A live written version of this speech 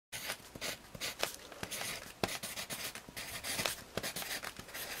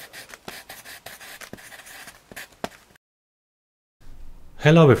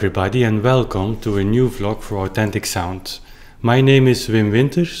Hello everybody and welcome to a new vlog for Authentic Sound. My name is Wim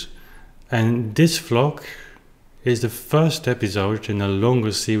Winters and this vlog is the first episode in a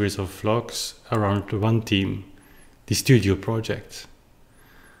longer series of vlogs around one theme, the studio project.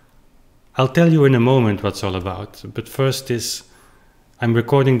 I'll tell you in a moment what's all about, but first I'm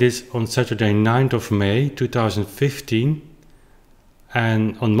recording this on Saturday 9th of May 2015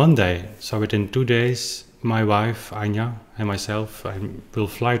 and on Monday, so within 2 days, my wife Anya and myself will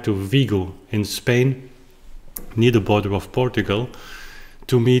fly to Vigo in Spain, near the border of Portugal,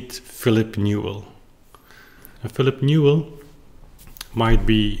 to meet Philip Newell. Philip Newell might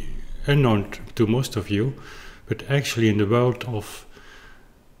be unknown to most of you, but actually in the world of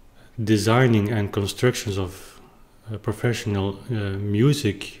designing and constructions of professional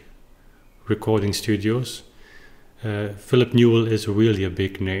music recording studios, Philip Newell is really a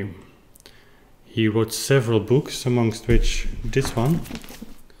big name. He wrote several books, amongst which this one,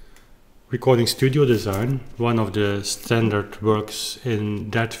 Recording Studio Design, one of the standard works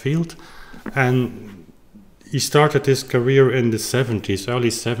in that field. And he started his career in the 70s,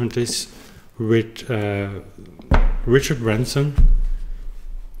 early 70s, with Richard Branson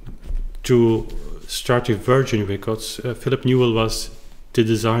to start with Virgin Records. Philip Newell was the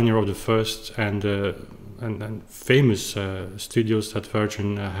designer of the first and famous studios that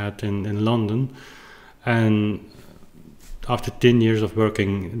Virgin had in London, and after 10 years of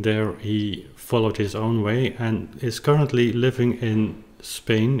working there he followed his own way and is currently living in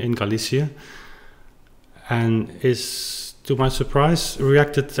Spain, in Galicia, and is, to my surprise,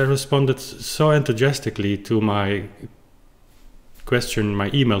 reacted and responded so enthusiastically to my question,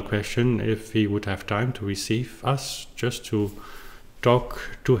 my email question, if he would have time to receive us just to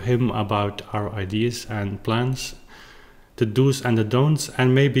talk to him about our ideas and plans, the do's and the don'ts,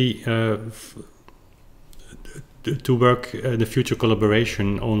 and maybe to work in the future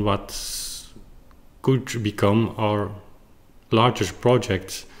collaboration on what could become our largest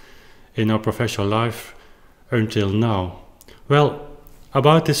project in our professional life until now. Well,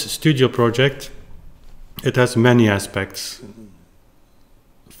 about this studio project, it has many aspects.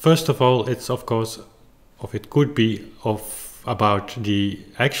 First of all, it's of course, it could be about the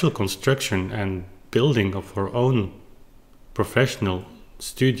actual construction and building of our own professional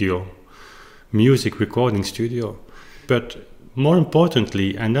studio, music recording studio. But more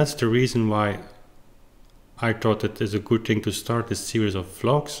importantly, and that's the reason why I thought it is a good thing to start this series of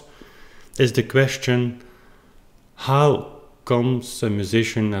vlogs, is the question: how comes a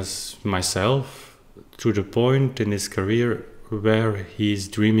musician as myself to the point in his career where he is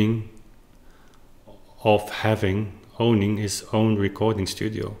dreaming of owning his own recording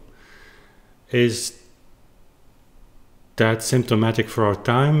studio? Is that symptomatic for our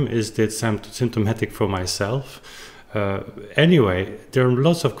time? Is that symptomatic for myself? Anyway, there are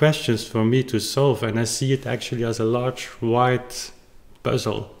lots of questions for me to solve, and I see it actually as a large white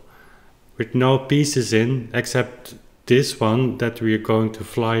puzzle with no pieces in, except this one that we are going to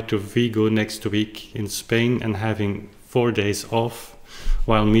fly to Vigo next week in Spain and having 4 days off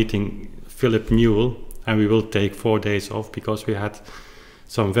while meeting Philip Newell. And we will take 4 days off because we had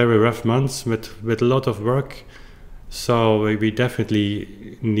some very rough months with a lot of work. So we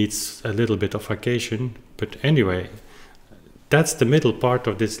definitely need a little bit of vacation. But anyway, that's the middle part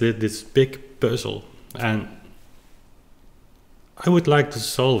of this big puzzle. And I would like to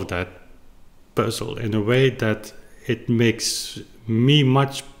solve that puzzle in a way that it makes me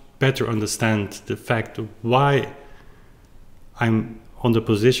much better understand the fact of why I'm on the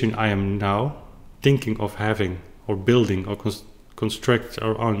position I am now, thinking of having or building or construct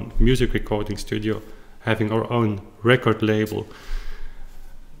our own music recording studio, having our own record label,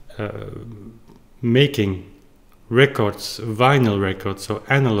 making records, vinyl records, so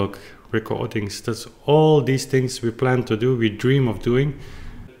analog recordings. That's all these things we plan to do, we dream of doing.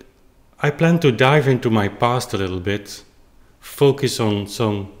 I plan to dive into my past a little bit, focus on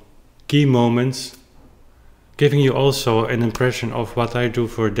some key moments, giving you also an impression of what I do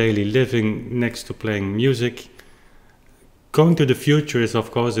for daily living next to playing music. Going to the future is of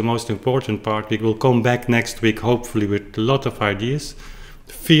course the most important part. We will come back next week hopefully with a lot of ideas,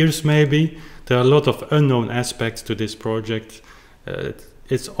 fears maybe. There are a lot of unknown aspects to this project.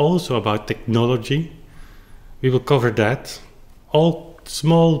 It's also about technology. We will cover that. All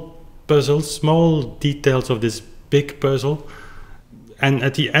small puzzles, small details of this big puzzle. And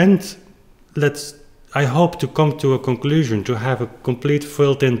at the end, I hope to come to a conclusion, to have a complete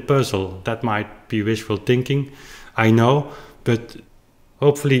filled-in puzzle. That might be wishful thinking, I know, but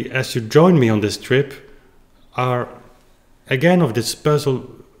hopefully as you join me on this trip are, again, of this puzzle,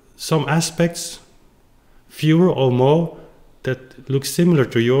 some aspects, fewer or more, that look similar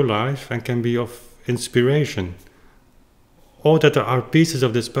to your life and can be of inspiration, or that there are pieces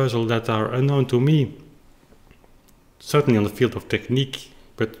of this puzzle that are unknown to me, certainly on the field of technique,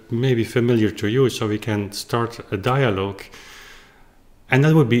 but maybe familiar to you, so we can start a dialogue. And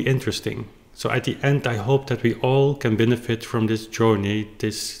that would be interesting. So at the end, I hope that we all can benefit from this journey,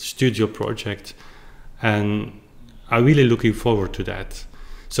 this studio project, and I'm really looking forward to that.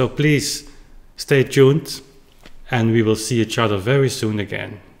 So please stay tuned, and we will see each other very soon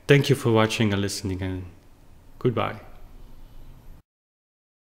again. Thank you for watching and listening, and goodbye.